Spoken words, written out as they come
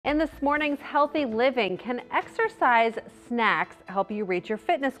In this morning's Healthy Living, can exercise snacks help you reach your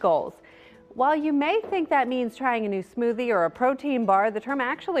fitness goals? While you may think that means trying a new smoothie or a protein bar, the term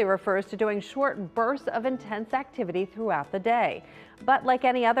actually refers to doing short bursts of intense activity throughout the day. But like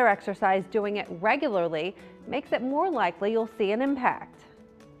any other exercise, doing it regularly makes it more likely you'll see an impact.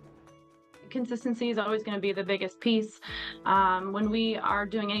 Consistency is always going to be the biggest piece. When we are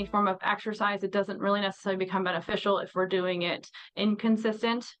doing any form of exercise, it doesn't really necessarily become beneficial if we're doing it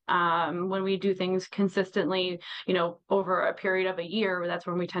inconsistent. When we do things consistently, over a period of a year, that's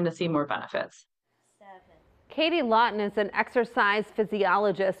when we tend to see more benefits. Katie Lawton is an exercise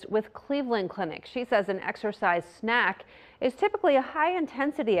physiologist with Cleveland Clinic. She says an exercise snack is typically a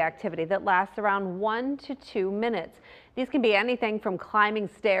high-intensity activity that lasts around 1 to 2 minutes. These can be anything from climbing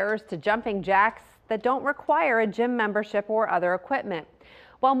stairs to jumping jacks that don't require a gym membership or other equipment.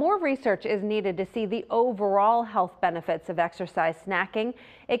 While more research is needed to see the overall health benefits of exercise snacking,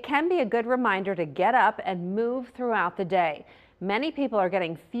 it can be a good reminder to get up and move throughout the day. Many people are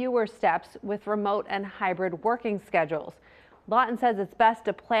getting fewer steps with remote and hybrid working schedules. Lawton says it's best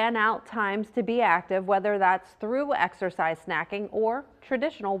to plan out times to be active, whether that's through exercise snacking or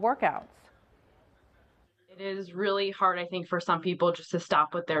traditional workouts. It is really hard, I think, for some people just to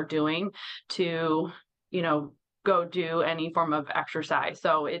stop what they're doing to, go do any form of exercise.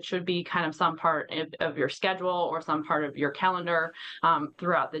 So it should be kind of some part of your schedule or some part of your calendar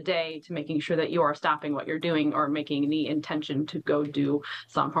throughout the day to making sure that you are stopping what you're doing or making the intention to go do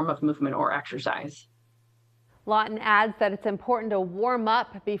some form of movement or exercise. Lawton adds that it's important to warm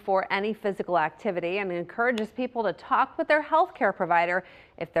up before any physical activity and encourages people to talk with their healthcare provider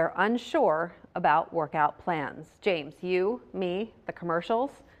if they're unsure about workout plans. James, you, me, the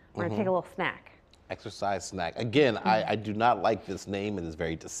commercials, we're going to take a little snack. Exercise snack. Again, I do not like this name. It is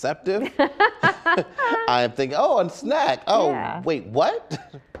very deceptive. I am thinking, oh, a snack. Oh, yeah. Wait, what?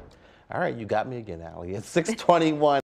 All right, you got me again, Allie. It's 6:21.